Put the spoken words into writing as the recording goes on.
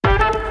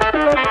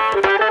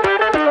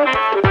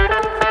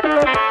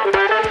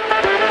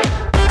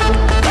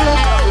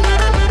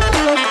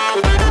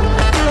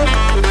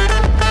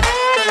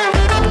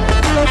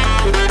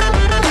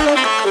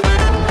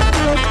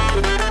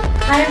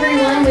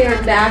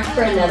back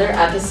for another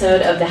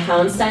episode of the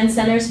Hauenstein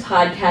Center's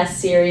podcast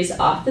series,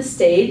 Off the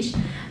Stage.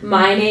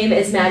 My name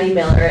is Maddie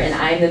Miller, and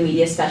I'm the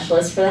media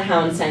specialist for the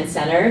Hauenstein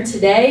Center.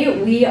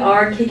 Today, we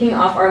are kicking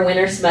off our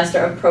winter semester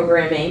of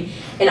programming,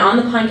 and on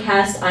the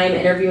podcast, I am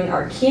interviewing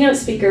our keynote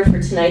speaker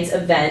for tonight's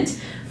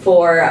event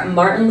for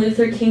Martin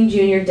Luther King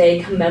Jr.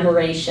 Day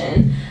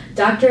commemoration.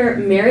 Dr.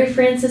 Mary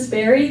Frances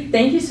Berry,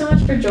 thank you so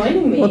much for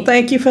joining me. Well,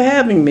 thank you for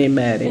having me,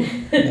 Maddie.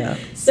 Yeah.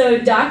 So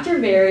Dr.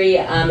 Berry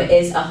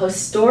is a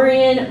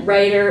historian,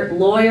 writer,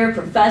 lawyer,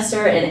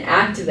 professor, and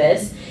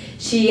activist.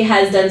 She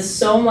has done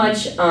so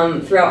much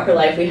throughout her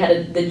life. We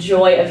had the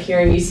joy of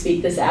hearing you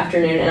speak this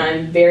afternoon, and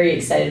I'm very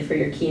excited for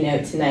your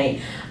keynote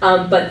tonight.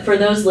 But for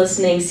those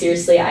listening,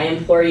 seriously, I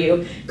implore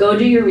you, go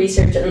do your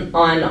research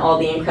on all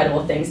the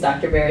incredible things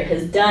Dr. Berry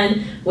has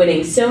done,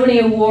 winning so many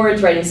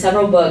awards, writing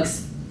several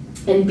books,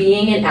 and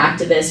being an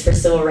activist for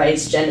civil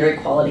rights, gender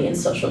equality, and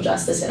social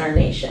justice in our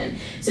nation.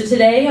 So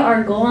today,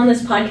 our goal on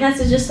this podcast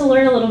is just to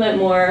learn a little bit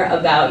more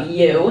about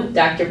you,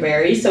 Dr.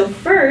 Berry. So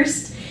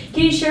first,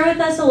 can you share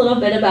with us a little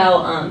bit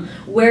about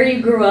where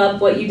you grew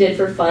up, what you did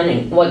for fun,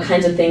 and what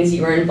kinds of things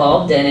you were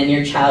involved in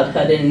your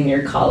childhood and in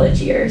your college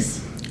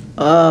years?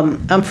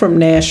 I'm from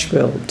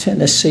Nashville,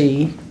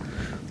 Tennessee,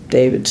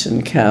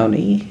 Davidson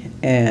County,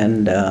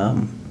 and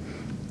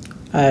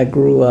I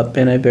grew up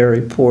in a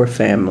very poor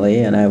family,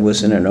 and I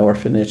was in an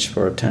orphanage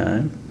for a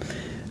time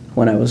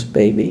when I was a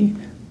baby.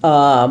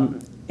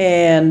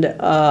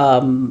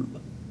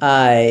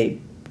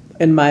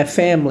 In my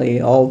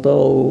family,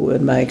 although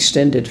in my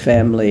extended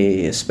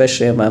family,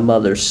 especially on my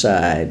mother's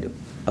side,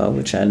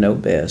 which I know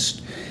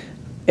best,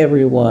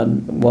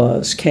 everyone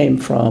came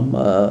from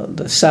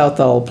the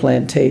Southall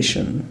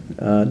Plantation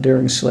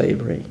during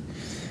slavery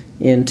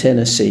in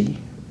Tennessee,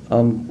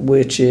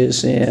 which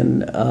is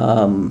in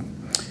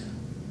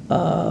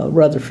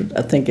Rutherford.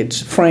 I think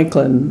it's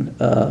Franklin,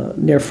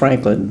 near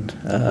Franklin,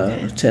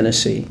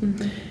 Tennessee.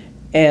 Mm-hmm.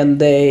 And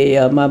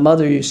my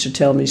mother used to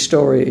tell me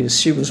stories.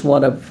 She was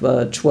one of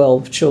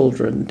 12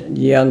 children,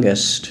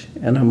 youngest,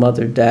 and her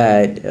mother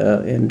died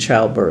in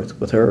childbirth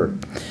with her.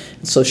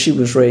 So she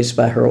was raised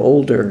by her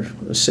older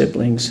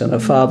siblings, and her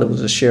father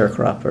was a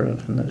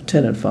sharecropper and a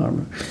tenant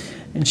farmer.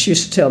 And she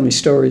used to tell me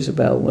stories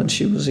about when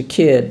she was a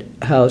kid,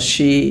 how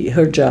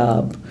her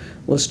job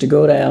was to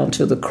go down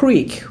to the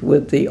creek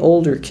with the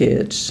older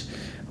kids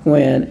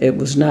when it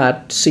was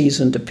not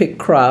season to pick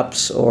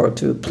crops or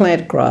to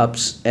plant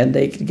crops, and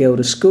they could go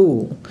to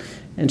school.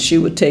 And she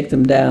would take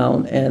them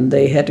down, and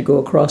they had to go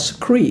across the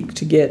creek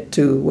to get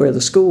to where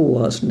the school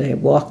was, and they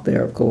walked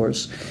there, of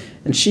course.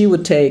 And she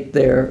would take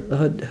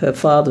her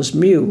father's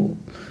mule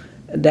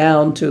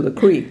down to the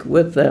creek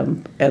with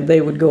them, and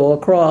they would go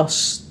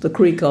across the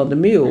creek on the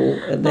mule,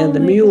 and then the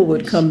mule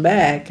would come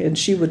back, and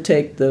she would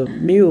take the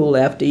mule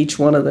after each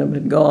one of them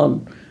had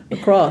gone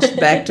across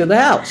back to the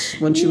house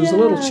when she was a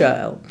little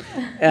child.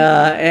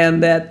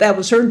 And that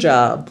was her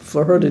job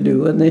for her to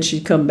do, and then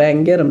she'd come back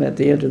and get them at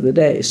the end of the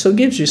day. So it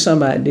gives you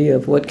some idea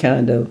of what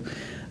kind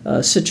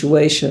of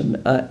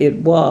situation it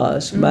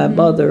was. Mm-hmm. My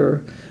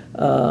mother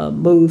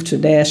moved to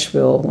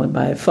Nashville when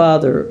my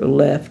father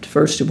left.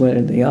 First he went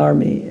in the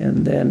Army,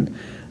 and then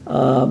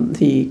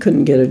he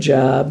couldn't get a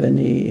job, and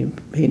he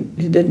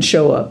didn't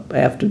show up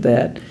after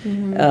that,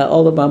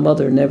 although my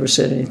mother never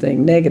said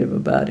anything negative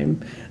about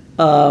him.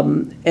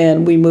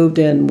 And we moved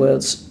in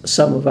with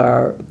some of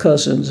our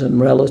cousins and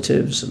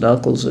relatives and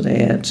uncles and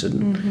aunts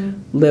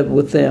and lived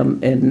with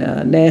them in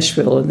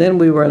Nashville. And then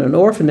we were in an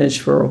orphanage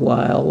for a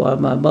while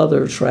my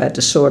mother tried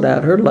to sort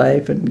out her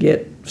life and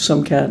get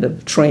some kind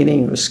of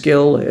training or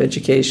skill or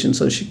education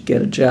so she could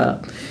get a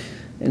job.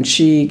 And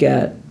she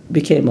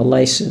became a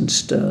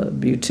licensed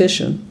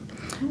beautician.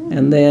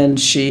 And then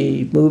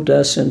she moved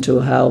us into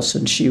a house,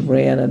 and she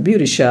ran a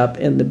beauty shop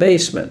in the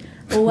basement.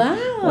 Wow.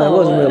 Well, it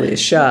wasn't really a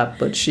shop,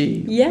 but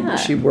she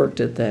worked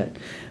at that.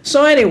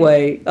 So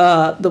anyway,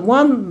 the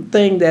one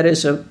thing that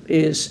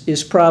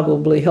is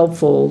probably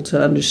helpful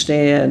to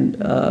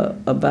understand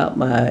about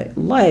my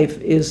life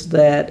is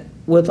that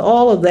with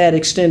all of that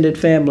extended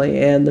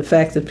family and the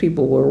fact that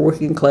people were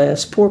working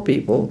class, poor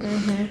people,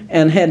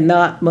 and had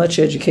not much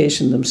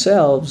education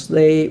themselves,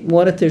 they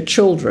wanted their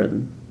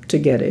children to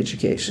get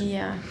education.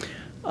 Yeah.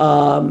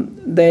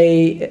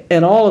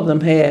 And all of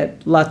them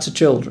had lots of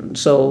children.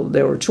 So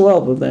there were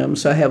 12 of them,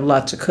 so I had a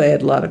lot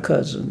of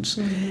cousins.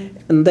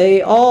 And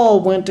they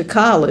all went to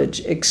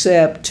college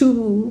except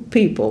two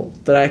people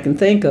that I can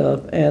think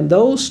of, and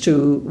those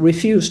two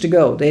refused to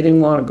go. They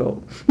didn't want to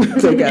go.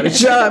 They got a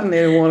job and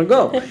they didn't want to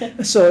go.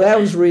 So that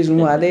was the reason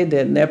why they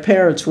didn't. Their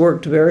parents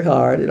worked very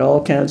hard at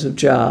all kinds of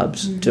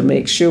jobs to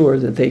make sure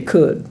that they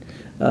could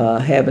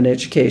have an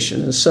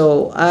education. And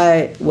so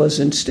I was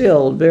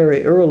instilled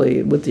very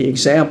early with the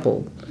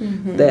example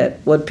that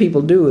what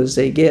people do is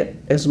they get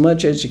as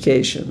much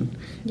education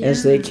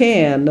as they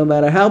can, no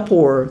matter how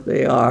poor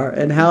they are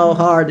and how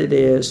hard it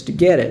is to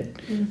get it.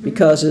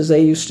 Because as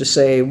they used to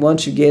say,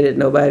 once you get it,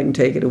 nobody can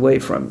take it away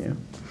from you.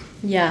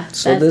 Yeah.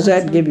 So does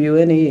that give you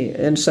any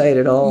insight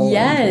at all?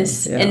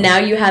 Yes. Yeah. And now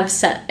you have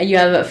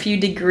a few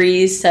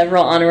degrees,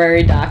 several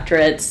honorary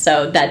doctorates,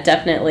 so that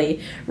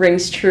definitely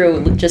rings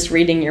true just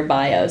reading your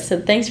bio.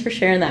 So thanks for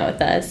sharing that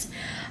with us.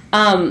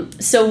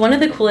 So one of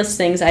the coolest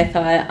things I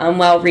thought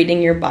while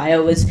reading your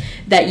bio was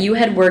that you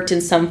had worked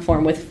in some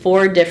form with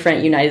 4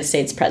 different United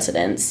States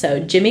presidents. So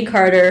Jimmy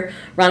Carter,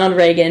 Ronald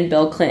Reagan,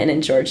 Bill Clinton,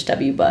 and George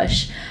W.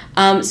 Bush.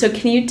 So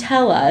can you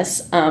tell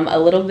us a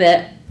little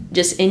bit,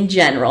 just in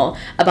general,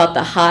 about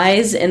the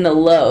highs and the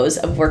lows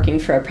of working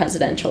for a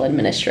presidential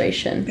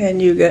administration?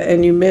 And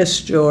you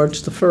missed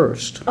George the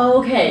First.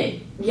 Oh,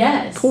 okay.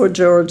 Yes. Poor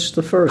George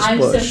the First I'm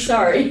Bush. so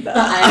sorry.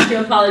 I have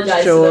to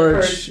apologize to the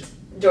first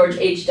George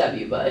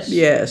H.W. Bush.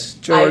 Yes,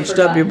 George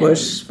W.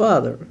 Bush's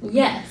father.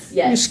 Yes.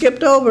 You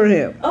skipped over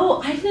him.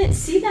 Oh, I didn't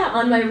see that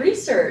on my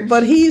research.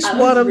 But he's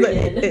one of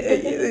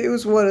he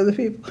was one of the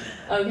people.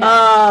 Okay.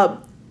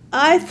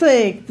 I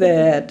think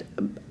that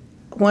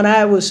when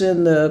I was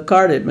in the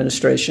Carter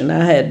administration,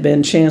 I had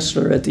been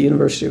chancellor at the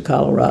University of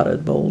Colorado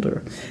at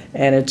Boulder.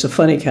 And it's a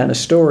funny kind of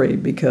story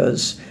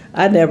because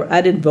I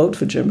didn't vote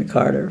for Jimmy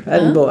Carter. I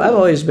didn't vote. I've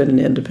always been an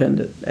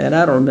independent, and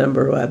I don't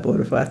remember who I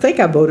voted for. I think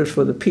I voted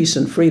for the Peace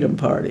and Freedom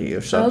Party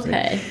or something.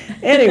 Okay.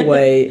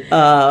 Anyway,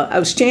 I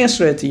was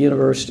chancellor at the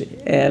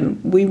university, and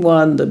we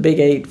won the Big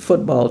 8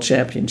 football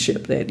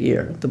championship that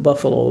year. The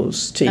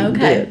Buffaloes team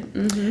did.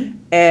 Mm-hmm.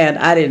 And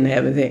I didn't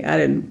have anything. I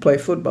didn't play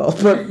football,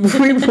 but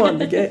we won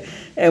the game.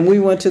 And we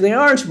went to the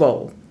Orange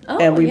Bowl,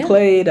 and we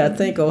played, I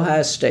think,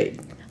 Ohio State.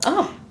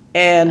 Oh.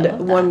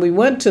 And when we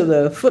went to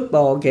the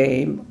football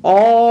game,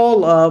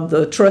 all of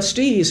the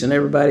trustees and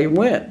everybody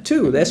went,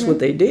 too. That's what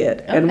they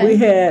did. Okay. And we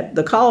had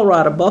the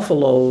Colorado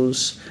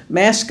Buffaloes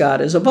mascot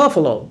is a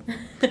buffalo,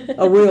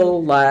 a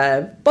real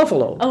live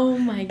buffalo. Oh,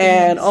 my goodness.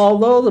 And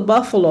although the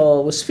buffalo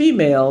was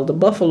female, the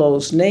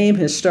buffalo's name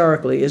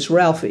historically is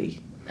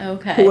Ralphie.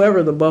 Okay.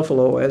 Whoever the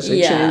buffalo is,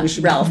 they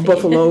changed Ralphie.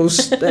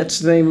 buffaloes. That's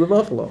the name of the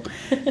buffalo.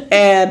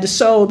 And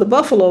so the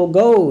buffalo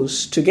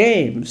goes to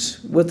games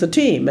with the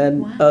team,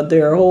 and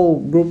there are a whole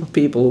group of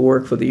people who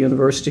work for the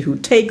university who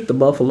take the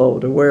buffalo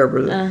to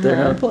wherever they're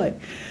going to play.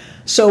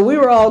 So we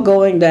were all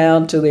going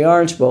down to the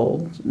Orange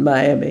Bowl,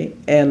 Miami,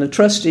 and the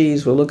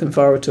trustees were looking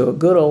forward to a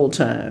good old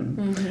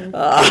time,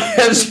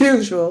 as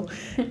usual.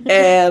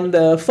 And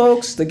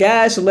folks, the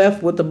guys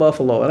left with the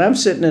buffalo, and I'm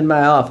sitting in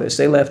my office.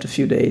 They left a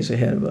few days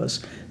ahead of us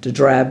to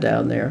drive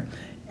down there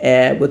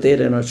with it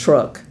in a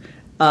truck.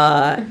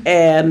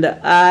 And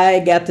I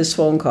got this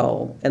phone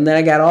call, and then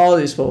I got all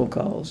these phone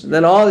calls. And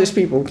then all these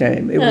people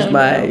came. It was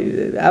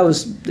I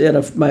was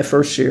in my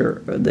first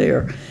year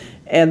there.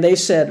 And they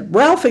said,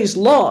 Ralphie's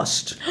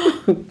lost.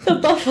 The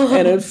buffalo.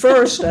 And at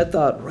first I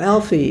thought,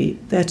 Ralphie,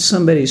 that's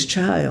somebody's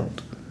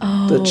child.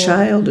 Oh, the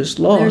child is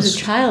lost. There's a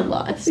child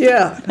lost.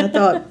 Yeah. And I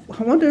thought,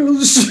 I wonder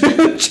whose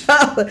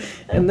child.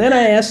 And then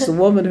I asked the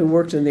woman who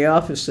worked in the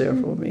office there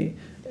for me.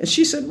 And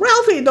she said,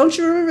 Ralphie, don't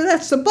you remember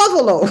that's the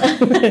buffalo?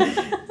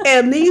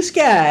 And these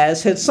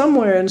guys had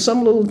somewhere in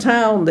some little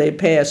town they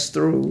passed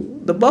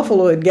through, the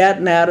buffalo had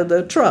gotten out of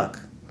the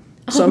truck.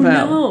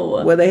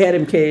 Somehow, where they had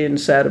him carried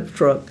inside of a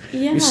truck.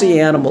 Yeah. You see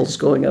animals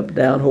going up and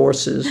down,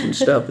 horses and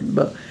stuff.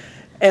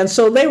 And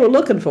so they were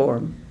looking for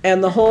him.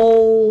 And the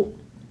whole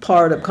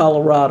part of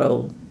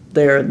Colorado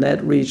there in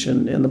that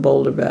region in the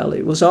Boulder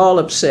Valley was all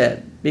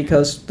upset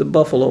because the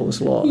buffalo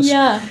was lost.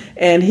 Yeah.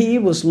 And he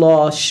was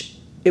lost,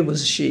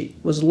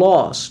 was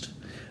lost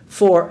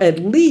for at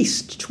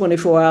least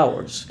 24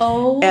 hours.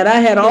 Oh, and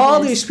I had all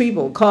these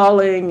people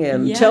calling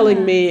and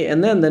telling me,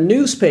 and then the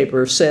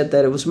newspaper said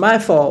that it was my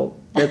fault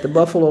that the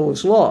buffalo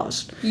was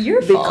lost.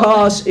 Your fault.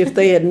 Because if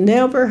they had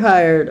never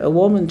hired a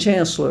woman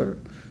chancellor,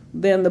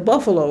 then the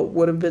buffalo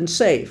would have been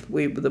safe.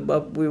 We would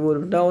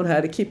have known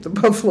how to keep the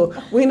buffalo.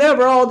 We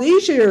never, all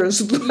these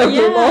years,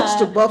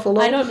 lost a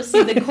buffalo. I don't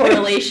see the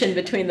correlation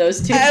between those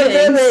two things. And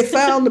then they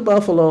found the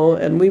buffalo,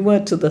 and we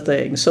went to the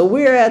thing. So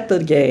we're at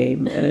the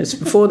game, and it's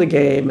before the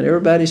game, and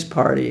everybody's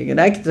partying,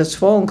 and I get this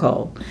phone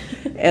call.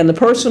 And the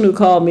person who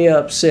called me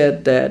up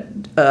said that,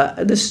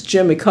 this is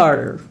Jimmy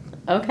Carter.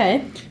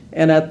 Okay.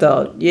 And I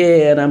thought,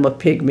 and I'm a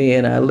pygmy,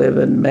 and I live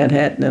in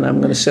Manhattan, and I'm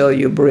going to sell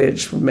you a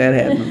bridge from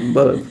Manhattan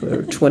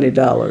for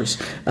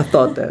 $20. I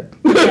thought that.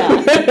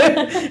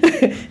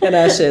 Yeah. And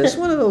I said, it's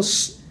one of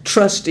those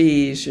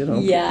trustees,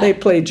 they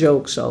play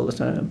jokes all the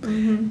time.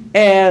 Mm-hmm.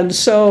 And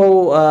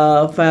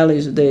so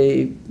finally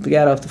they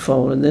got off the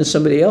phone, and then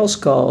somebody else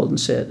called and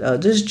said,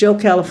 this is Joe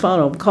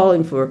Califano. I'm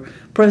calling for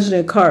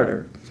President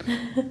Carter.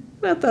 And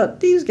I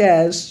thought, these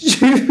guys,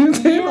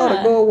 they ought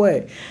to go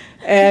away.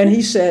 And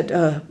he said,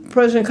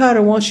 President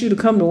Carter wants you to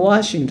come to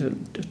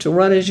Washington to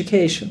run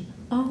education.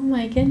 Oh,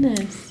 my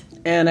goodness.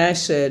 And I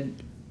said,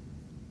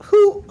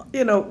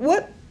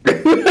 what?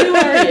 Who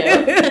are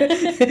you?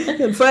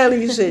 And finally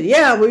he said,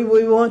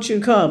 we want you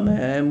to come,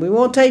 and we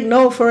won't take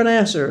no for an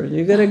answer.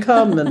 You're going to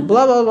come, and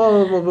blah, blah,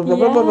 blah, blah, blah,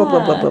 blah, blah,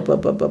 blah, blah, blah,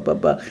 blah, blah, blah,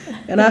 blah.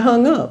 And I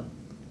hung up.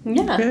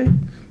 Yeah. Okay?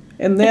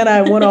 And then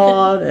I went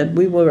on, and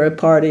we were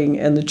partying,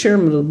 and the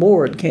chairman of the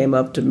board came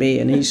up to me,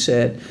 and he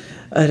said,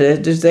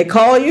 Did they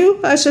call you?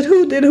 I said,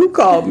 who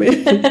called me?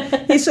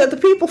 He said, the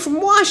people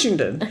from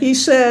Washington. He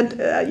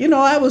said,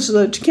 I was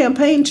the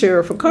campaign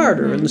chair for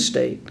Carter in the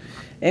state.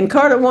 And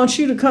Carter wants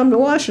you to come to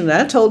Washington.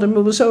 I told him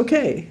it was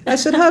okay. I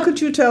said, how could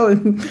you tell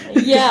him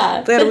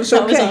that it was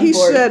okay? He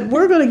said,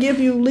 we're going to give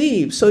you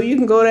leave so you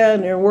can go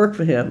down there and work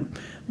for him.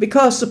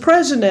 Because if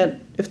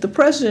the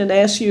president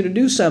asks you to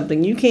do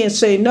something, you can't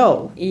say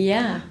no.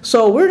 Yeah.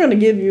 So we're going to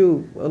give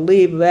you a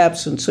leave of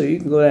absence so you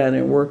can go down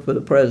there and work for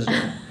the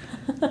president.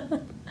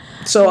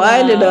 So I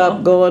ended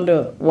up going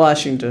to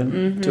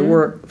Washington to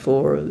work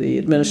for the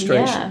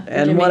administration. Yeah,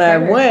 and when I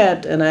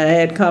went and I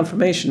had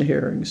confirmation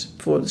hearings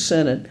for the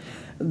Senate,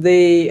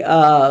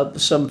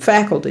 some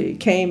faculty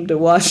came to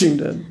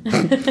Washington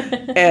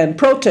and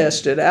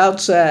protested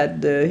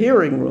outside the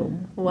hearing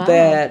room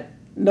that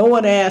no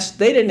one asked,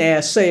 they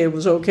didn't say it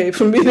was okay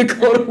for me to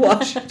go to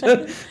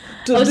Washington.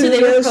 So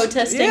they were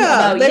protesting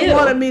about you? Yeah, they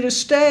wanted me to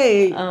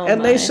stay,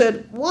 and they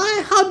said,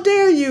 why, how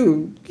dare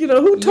you?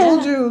 Who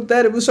told you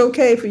that it was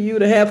okay for you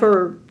to have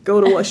her go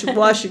to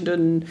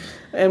Washington?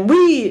 And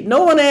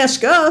no one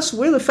asked us,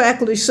 we're the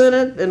faculty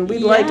senate, and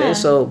we'd like to.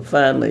 So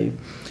finally,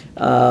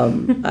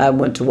 I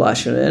went to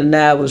Washington, and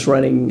I was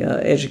running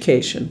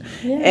education.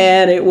 Yeah.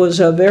 And it was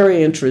a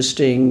very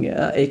interesting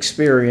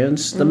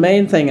experience. The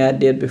main thing I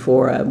did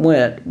before I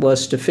went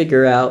was to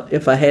figure out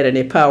if I had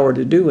any power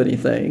to do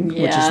anything,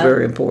 which is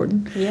very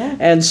important. Yeah.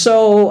 And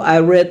so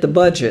I read the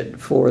budget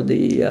for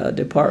the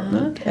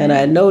department, and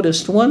I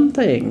noticed one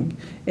thing,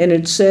 and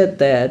it said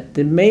that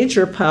the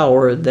major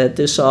power that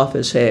this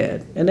office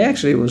had, and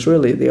actually it was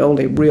really the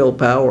only real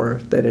power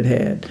that it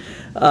had,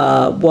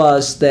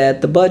 was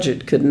that the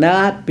budget could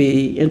not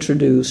be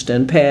introduced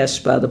and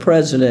passed by the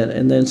president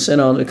and then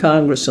sent on to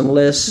Congress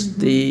unless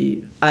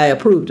I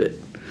approved it.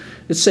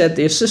 It said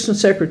the Assistant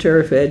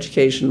Secretary for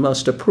Education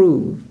must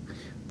approve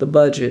the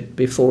budget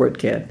before it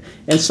can.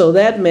 And so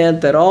that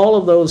meant that all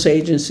of those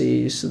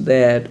agencies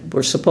that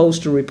were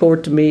supposed to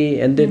report to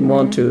me and didn't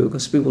want to,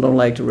 because people don't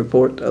like to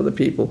report to other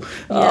people,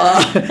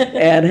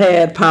 and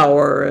had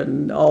power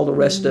and all the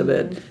rest of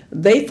it,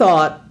 they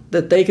thought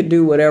that they could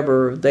do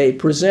whatever they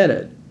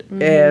presented.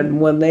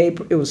 And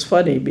it was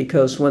funny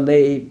because once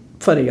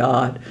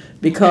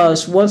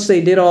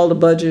they did all the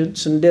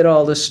budgets and did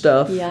all this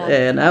stuff,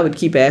 and I would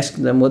keep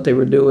asking them what they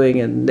were doing,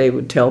 and they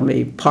would tell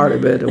me part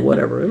of it or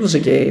whatever. It was a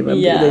game.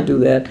 They do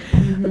that.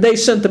 They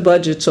sent the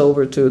budgets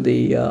over to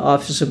the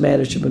Office of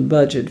Management and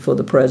Budget for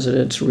the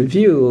president's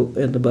review,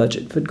 and the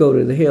budget would go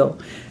to the Hill.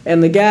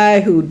 And the guy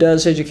who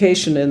does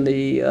education in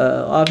the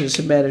Office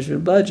of Management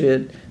and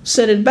Budget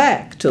sent it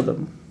back to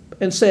them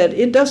and said,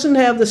 it doesn't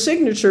have the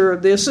signature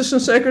of the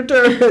Assistant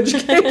Secretary of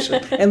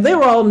Education. And they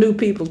were all new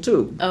people,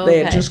 too. Oh, they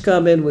had just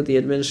come in with the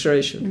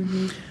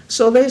administration.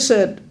 So they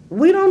said,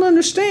 we don't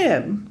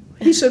understand.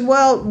 He said,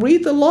 well,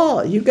 read the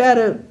law. You got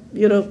to,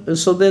 And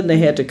so then they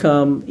had to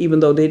come,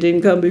 even though they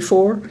didn't come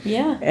before,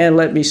 and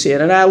let me see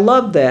it. And I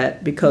loved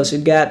that because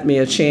it got me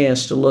a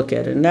chance to look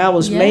at it. And I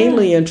was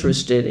mainly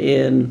interested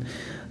in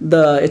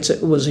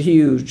it was a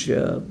huge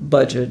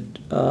budget,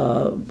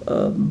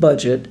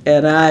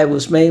 and I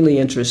was mainly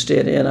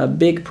interested in a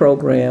big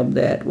program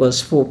that was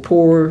for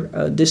poor,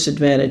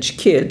 disadvantaged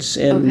kids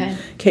in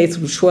K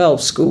through 12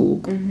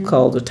 school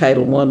called the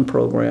Title I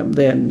program,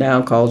 then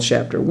now called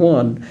Chapter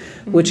 1,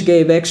 which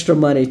gave extra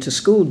money to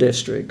school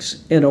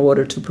districts in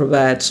order to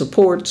provide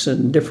supports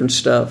and different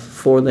stuff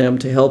for them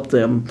to help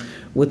them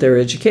with their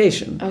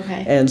education.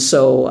 And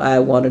so I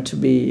wanted to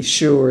be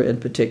sure in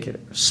particular.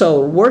 So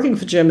working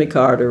for Jimmy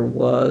Carter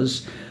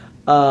was,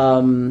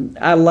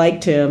 I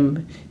liked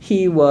him.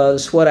 He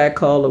was what I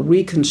call a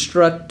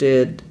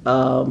reconstructed,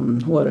 a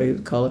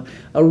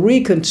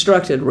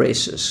reconstructed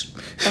racist.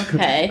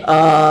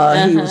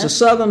 He was a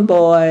Southern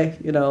boy,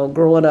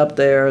 growing up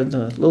there in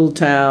a little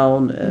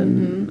town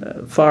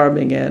and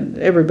farming, and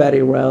everybody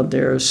around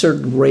there,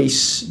 certain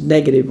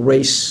negative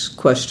race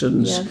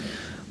questions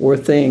were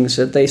things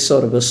that they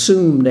sort of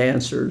assumed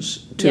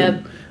answers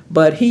to.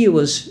 But he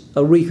was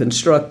a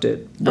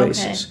reconstructed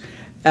racist,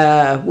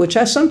 which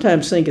I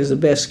sometimes think is the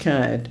best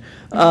kind.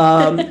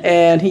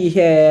 And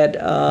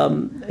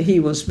he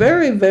was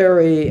very,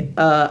 very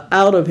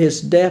out of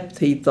his depth,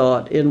 he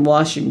thought, in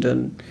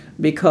Washington,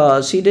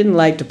 because he didn't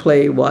like to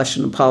play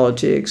Washington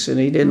politics, and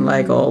he didn't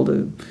like all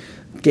the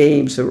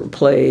games that were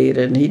played,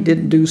 and he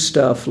didn't do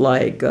stuff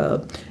like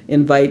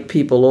invite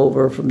people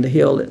over from the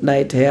Hill at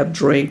night to have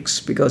drinks,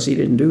 because he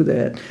didn't do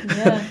that.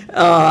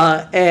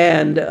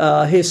 And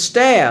his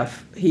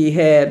staff, he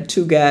had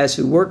two guys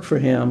who worked for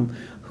him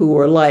who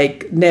were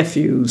like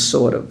nephews,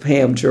 sort of,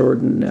 Ham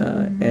Jordan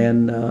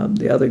and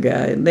the other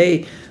guy, and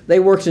they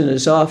worked in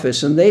his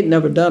office, and they'd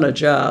never done a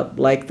job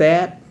like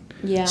that.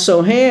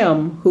 So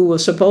Ham, who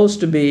was supposed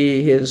to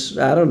be his,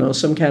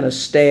 some kind of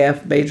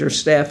major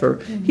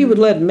staffer, he would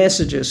let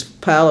messages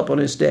pile up on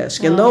his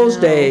desk. In those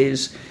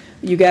days,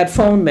 you got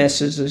phone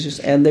messages,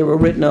 and they were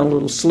written on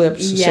little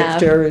slips,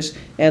 secretaries,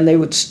 and they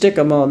would stick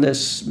them on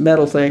this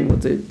metal thing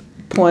with the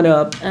point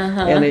up,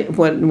 and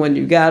when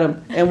you got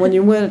him, and when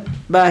you went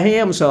by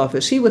Ham's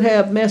office, he would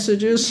have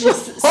messages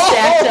just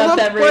stacked up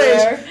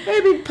everywhere.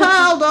 They'd be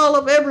piled all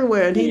up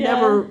everywhere, and he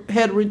never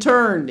had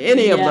returned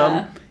any of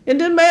them. It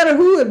didn't matter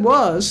who it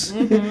was.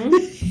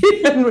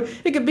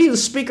 It could be the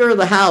Speaker of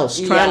the House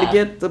trying to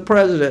get the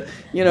president,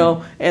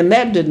 and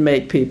that didn't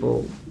make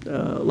people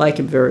like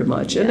him very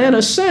much. And in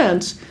a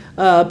sense,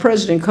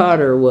 President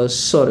Carter was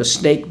sort of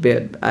snake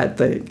bit, I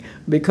think,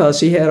 because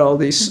he had all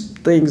these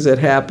things that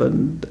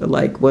happened.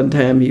 Like one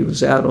time he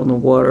was out on the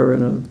water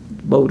in a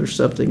boat or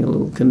something, a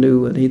little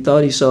canoe, and he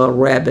thought he saw a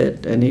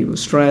rabbit, and he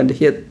was trying to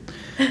hit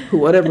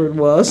whatever it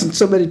was, and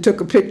somebody took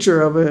a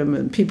picture of him,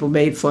 and people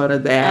made fun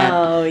of that.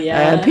 Oh,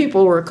 yeah. And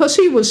people were, because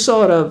he was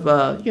sort of,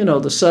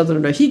 the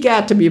Southerner. He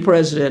got to be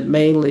president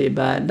mainly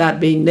by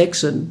not being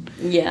Nixon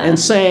and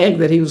saying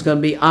that he was going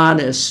to be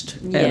honest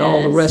and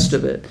all the rest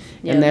of it.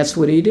 Yep. And that's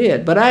what he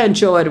did. But I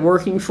enjoyed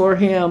working for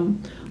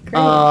him.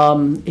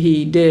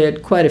 He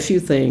did quite a few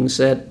things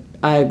that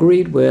I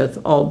agreed with,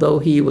 although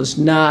he was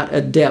not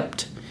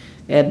adept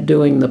at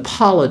doing the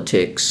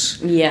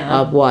politics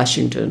of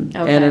Washington.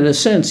 Okay. And in a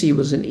sense, he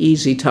was an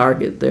easy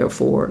target,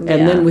 therefore.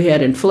 And then we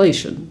had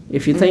inflation.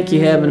 If you think you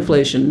have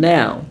inflation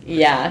now,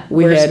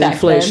 we had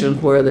inflation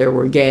where there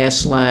were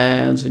gas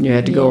lines, and you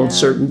had to go on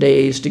certain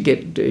days to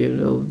get,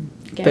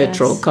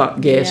 petrol,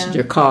 gas in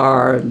your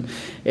car, and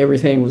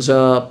everything was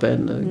up,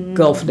 and the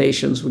Gulf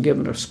nations were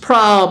giving us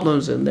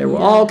problems, and there were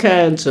all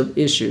kinds of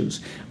issues.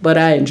 But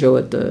I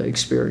enjoyed the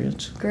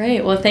experience.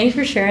 Great. Well, thanks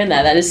for sharing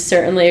that. That is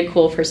certainly a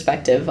cool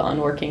perspective on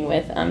working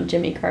with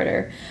Jimmy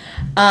Carter.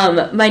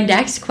 My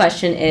next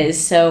question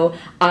is, so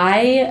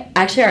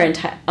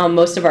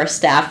most of our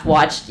staff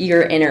watched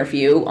your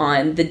interview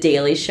on The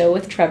Daily Show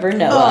with Trevor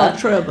Noah. Oh,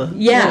 Trevor.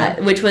 Yeah,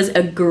 which was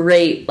a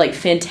great,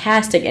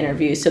 fantastic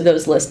interview. So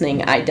those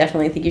listening, I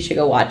definitely think you should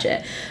go watch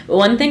it. But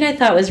one thing I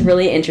thought was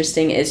really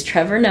interesting is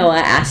Trevor Noah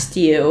asked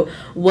you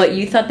what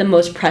you thought the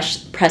most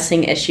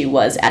pressing issue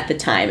was at the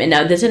time. And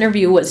now this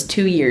interview was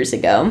 2 years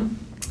ago.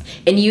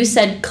 And you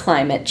said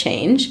climate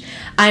change.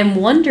 I'm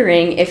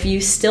wondering if you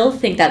still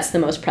think that's the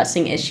most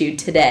pressing issue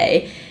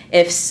today.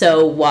 If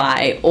so,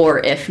 why? Or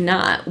if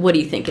not, what do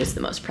you think is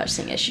the most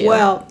pressing issue?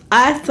 Well,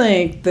 I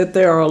think that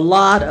there are a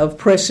lot of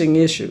pressing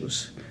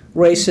issues.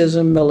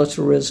 Racism,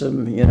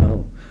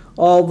 militarism,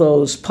 all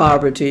those,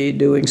 poverty,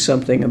 doing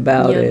something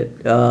about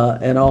it,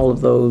 and all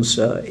of those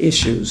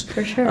issues.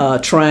 For sure.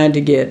 Trying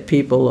to get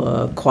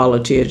people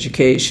quality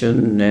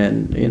education,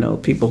 and,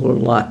 people who are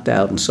locked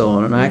out and so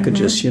on. And I could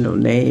just,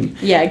 name.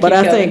 Yeah, but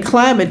I think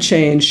climate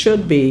change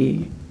should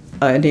be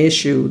an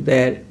issue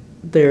that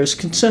there's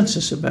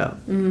consensus about.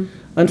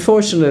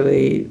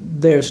 Unfortunately,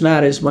 there's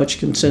not as much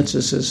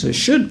consensus as there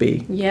should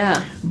be.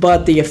 Yeah.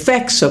 But the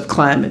effects of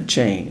climate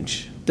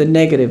change, the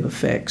negative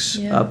effects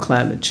of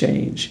climate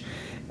change,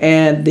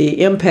 and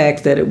the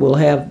impact that it will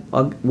have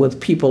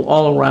with people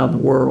all around the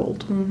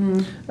world.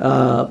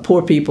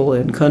 Poor people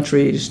in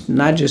countries,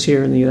 not just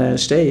here in the United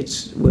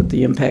States, with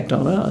the impact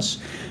on us,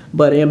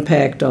 but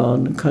impact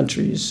on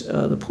countries,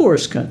 the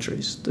poorest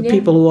countries, the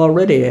people who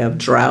already have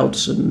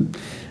droughts and,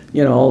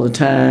 all the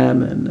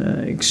time,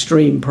 and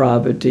extreme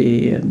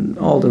poverty and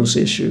all those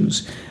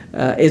issues.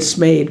 It's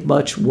made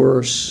much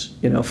worse,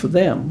 for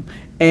them.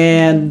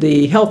 And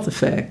the health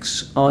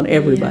effects on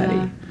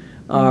everybody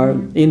are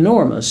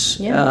enormous,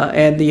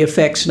 and the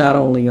effects not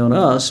only on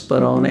us,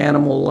 but on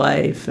animal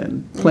life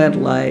and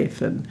plant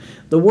life and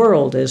the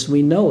world as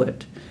we know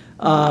it.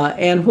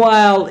 And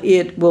while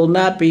it will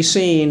not be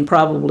seen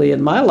probably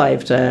in my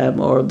lifetime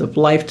or the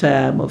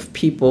lifetime of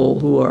people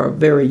who are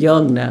very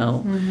young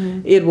now,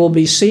 it will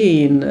be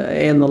seen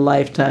in the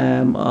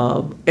lifetime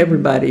of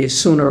everybody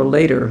sooner or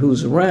later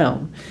who's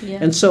around.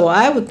 And so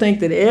I would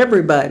think that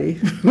everybody,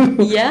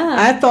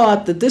 I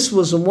thought that this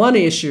was one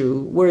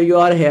issue where you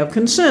ought to have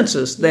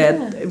consensus,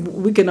 that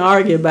we can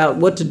argue about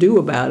what to do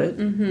about it.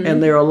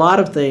 And there are a lot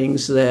of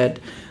things that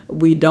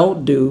we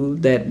don't do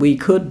that we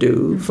could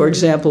do. For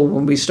example,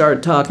 when we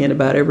start talking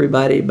about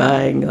everybody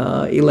buying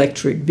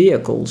electric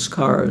vehicles,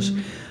 cars,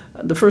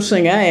 the first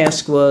thing I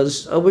asked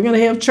was, are we going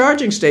to have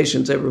charging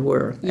stations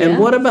everywhere? And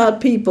what about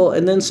people?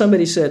 And then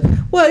somebody said,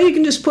 well, you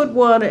can just put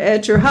one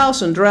at your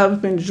house and drive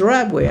up in the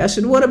driveway. I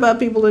said, what about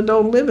people that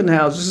don't live in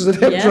houses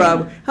that have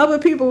driveways? How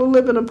about people who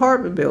live in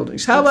apartment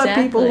buildings? How about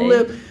people who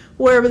live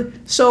wherever?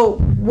 So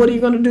what are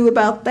you going to do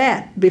about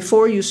that?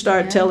 Before you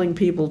start telling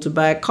people to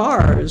buy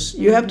cars,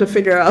 you have to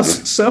figure out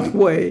some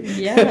way.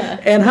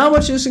 And how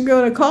much is it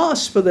going to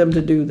cost for them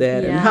to do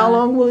that? And how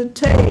long will it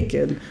take?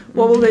 And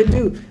what will they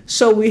do?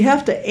 So we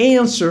have to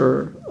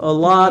answer a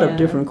lot of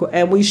different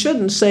questions. And we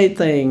shouldn't say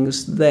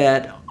things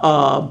that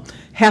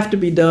have to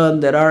be done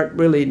that aren't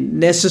really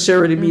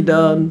necessary to be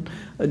done,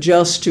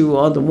 just to,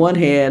 on the one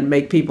hand,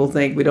 make people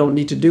think we don't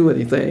need to do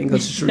anything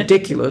because it's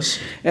ridiculous,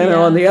 and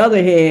on the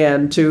other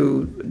hand,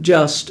 to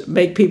just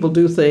make people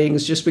do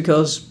things just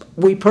because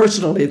we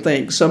personally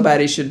think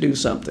somebody should do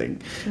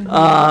something.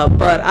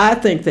 But I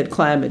think that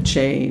climate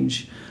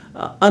change,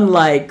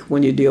 unlike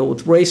when you deal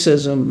with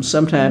racism,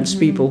 sometimes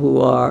people who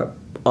are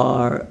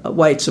are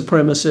white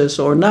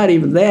supremacists, or not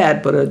even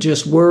that, but are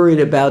just worried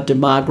about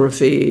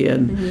demography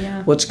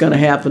and what's going to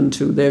happen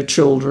to their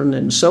children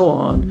and so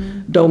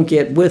on, don't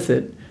get with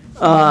it.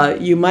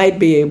 You might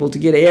be able to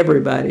get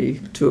everybody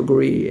to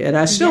agree, and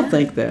I still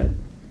think that.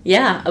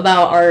 Yeah,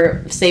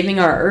 about saving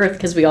our earth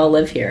because we all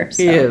live here.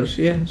 So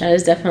yes. That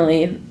is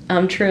definitely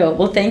true.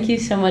 Well, thank you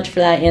so much for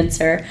that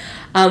answer.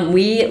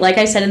 We, like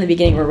I said in the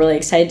beginning, we're really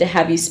excited to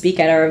have you speak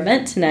at our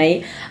event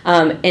tonight,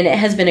 and it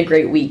has been a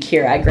great week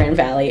here at Grand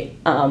Valley,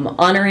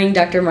 honoring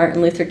Dr.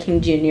 Martin Luther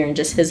King Jr. and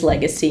just his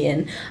legacy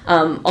and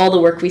all the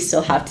work we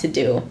still have to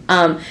do.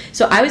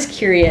 So I was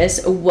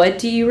curious, what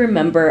do you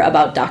remember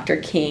about Dr.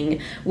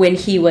 King when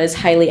he was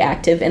highly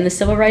active in the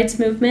civil rights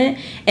movement,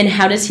 and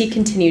how does he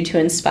continue to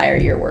inspire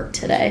your work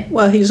today?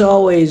 Well, he's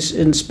always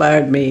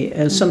inspired me,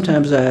 and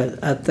sometimes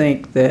I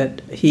think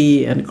that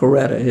he and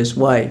Coretta, his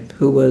wife,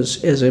 who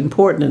was as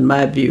important in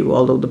my view,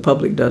 although the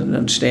public doesn't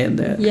understand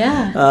that,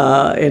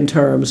 in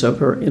terms of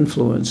her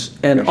influence,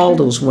 and all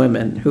those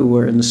women who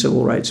were in the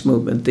civil rights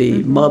movement,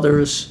 the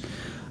mothers,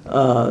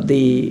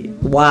 the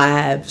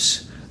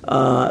wives,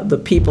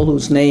 the people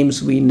whose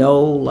names we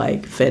know,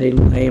 like Fetty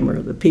Lou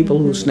Hamer, the people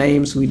whose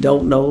names we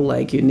don't know,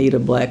 like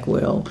Unita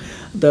Blackwell,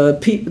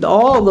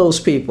 all those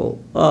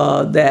people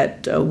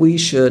that we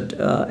should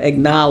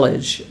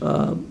acknowledge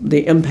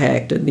the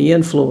impact and the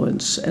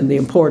influence and the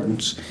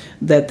importance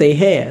that they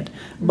had.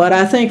 But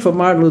I think for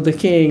Martin Luther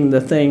King, the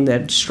thing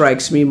that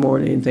strikes me more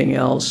than anything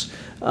else,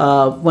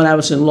 when I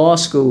was in law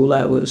school,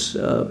 I was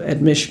at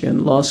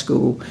Michigan Law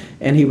School,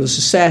 and he was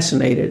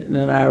assassinated.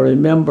 And I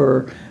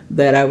remember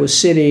that I was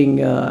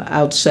sitting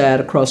outside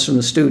across from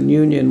the student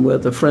union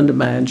with a friend of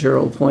mine,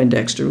 Gerald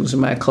Poindexter, who was in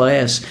my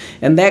class.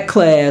 And that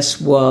class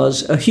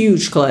was a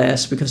huge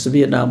class because the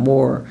Vietnam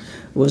War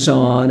was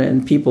on,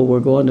 and people were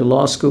going to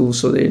law school,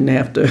 so they didn't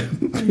have to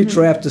be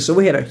drafted. So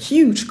we had a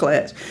huge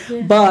class.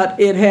 But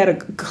it had a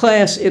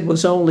class, it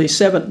was only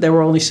 7, there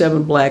were only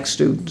 7 black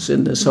students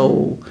in this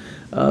whole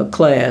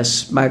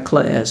class, my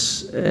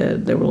class.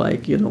 There were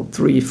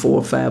 300,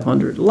 400,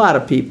 500, a lot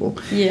of people.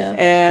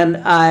 And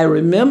I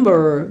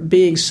remember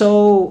being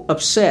so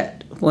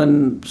upset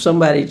when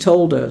somebody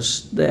told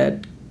us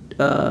that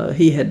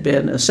he had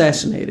been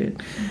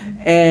assassinated.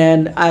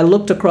 And I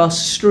looked across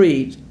the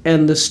street,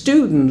 and the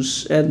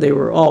students, and they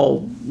were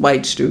all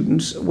white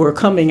students, were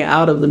coming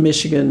out of the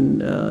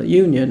Michigan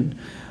Union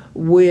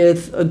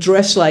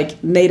dressed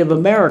like Native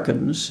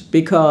Americans,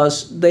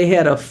 because they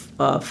had a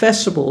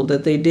festival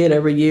that they did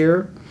every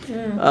year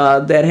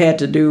that had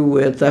to do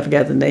with, I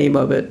forgot the name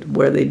of it,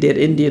 where they did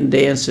Indian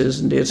dances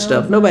and did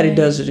stuff. Nobody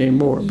does it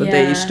anymore, but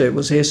they used to. It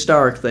was a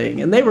historic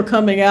thing. And they were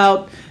coming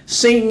out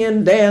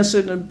singing,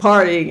 dancing, and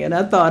partying. And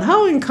I thought,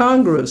 how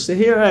incongruous.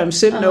 Here I am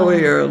sitting over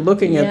here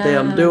looking at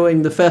them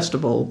doing the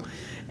festival.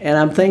 And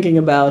I'm thinking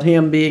about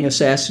him being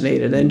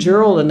assassinated. And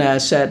Gerald and I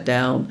sat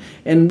down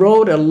and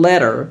wrote a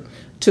letter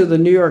to the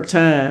New York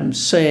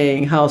Times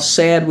saying how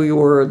sad we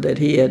were that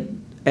he had,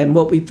 and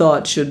what we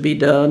thought should be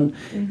done,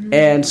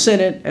 and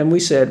sent it. And we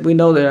said, we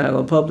know they're not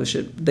going to publish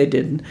it. They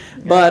didn't.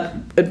 But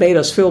it made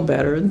us feel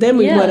better. And then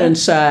we went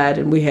inside,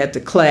 and we had the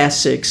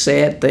classic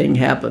sad thing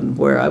happen,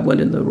 where I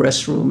went in the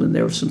restroom, and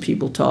there were some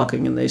people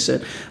talking, and they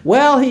said,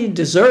 well, he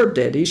deserved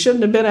it. He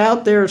shouldn't have been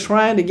out there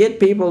trying to get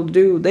people to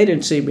do, they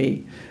didn't see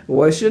me.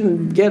 Well, he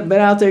shouldn't have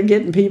been out there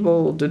getting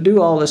people to do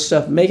all this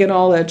stuff, making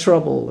all that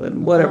trouble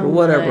and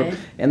whatever.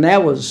 And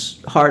that was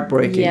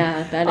heartbreaking.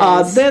 Yeah,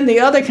 that is. Then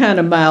the other kind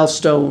of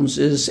milestones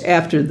is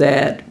after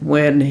that,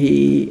 when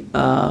he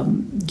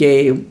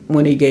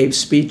gave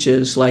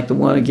speeches like the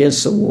one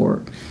against the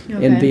war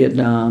in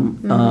Vietnam,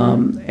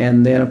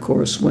 and then, of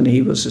course, when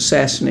he was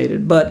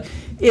assassinated. But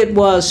it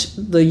was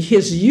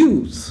his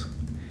youth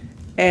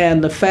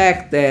and the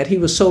fact that he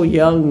was so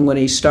young when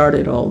he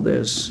started all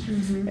this,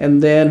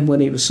 and then when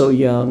he was so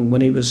young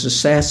when he was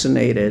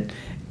assassinated,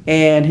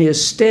 and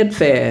his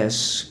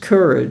steadfast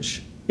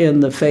courage in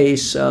the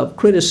face of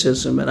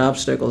criticism and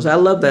obstacles. I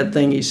love that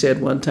thing he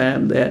said one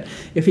time, that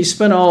if he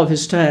spent all of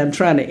his time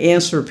trying to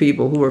answer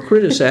people who were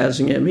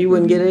criticizing him, he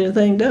wouldn't get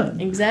anything done.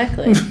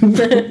 Exactly.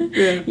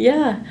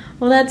 Yeah.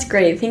 Well, that's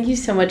great. Thank you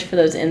so much for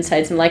those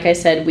insights. And like I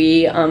said,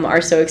 we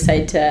are so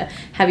excited to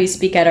have you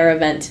speak at our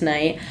event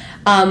tonight.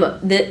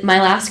 My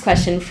last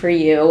question for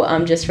you,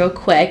 just real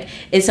quick,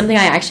 is something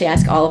I actually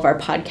ask all of our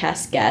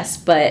podcast guests,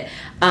 but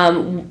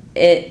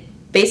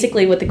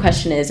basically what the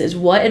question is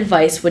what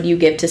advice would you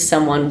give to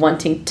someone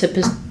wanting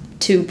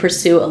to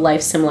pursue a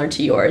life similar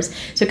to yours?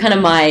 So kind of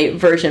my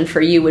version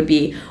for you would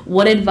be,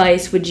 what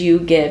advice would you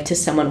give to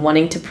someone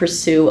wanting to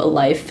pursue a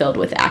life filled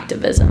with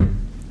activism?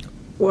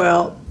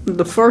 Well,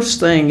 the first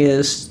thing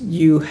is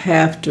you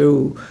have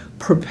to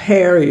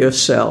prepare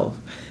yourself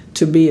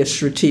to be a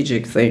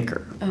strategic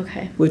thinker.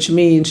 Okay. Which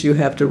means you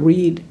have to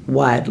read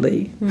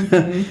widely,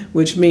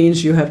 which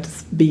means you have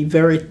to be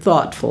very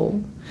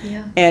thoughtful.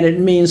 Yeah. And it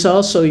means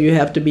also you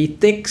have to be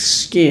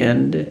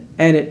thick-skinned,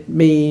 and it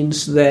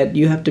means that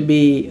you have to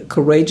be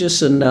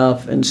courageous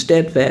enough and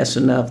steadfast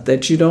enough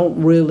that you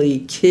don't really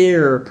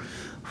care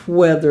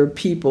whether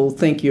people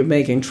think you're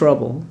making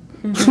trouble.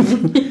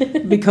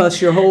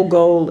 because your whole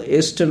goal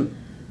is to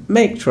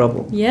make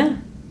trouble. Yeah.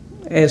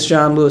 As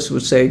John Lewis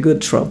would say,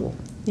 good trouble.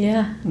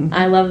 Yeah,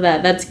 I love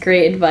that. That's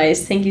great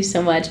advice. Thank you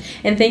so much.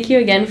 And thank you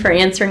again for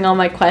answering all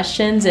my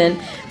questions and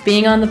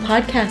being on the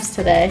podcast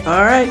today.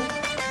 All right.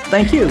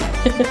 Thank you.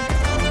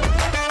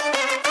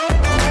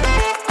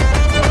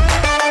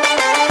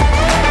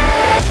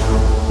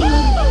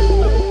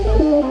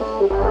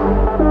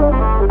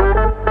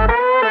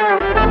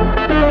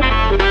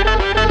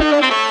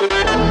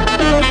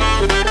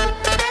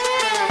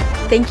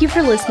 Thank you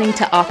for listening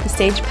to Off the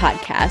Stage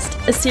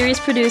Podcast, a series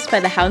produced by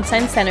the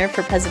Hauenstein Center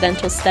for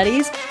Presidential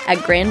Studies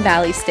at Grand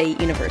Valley State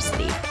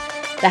University.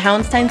 The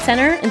Hauenstein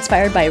Center,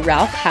 inspired by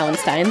Ralph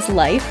Hauenstein's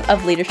life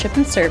of leadership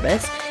and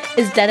service,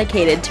 is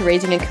dedicated to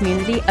raising a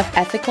community of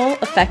ethical,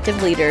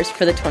 effective leaders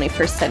for the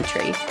 21st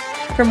century.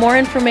 For more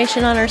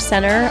information on our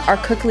center, our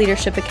Cook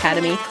Leadership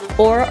Academy,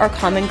 or our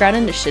Common Ground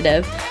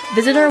Initiative,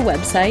 visit our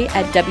website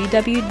at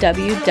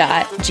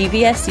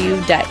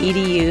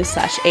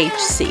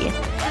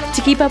www.gvsu.edu/hc.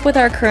 To keep up with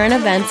our current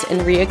events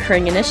and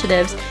reoccurring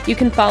initiatives, you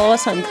can follow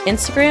us on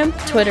Instagram,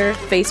 Twitter,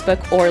 Facebook,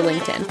 or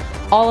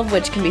LinkedIn, all of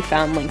which can be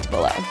found linked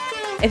below.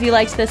 If you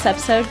liked this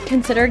episode,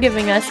 consider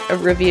giving us a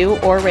review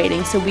or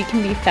rating so we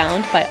can be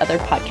found by other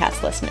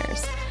podcast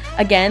listeners.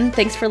 Again,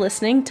 thanks for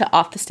listening to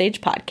Off the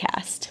Stage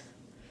Podcast.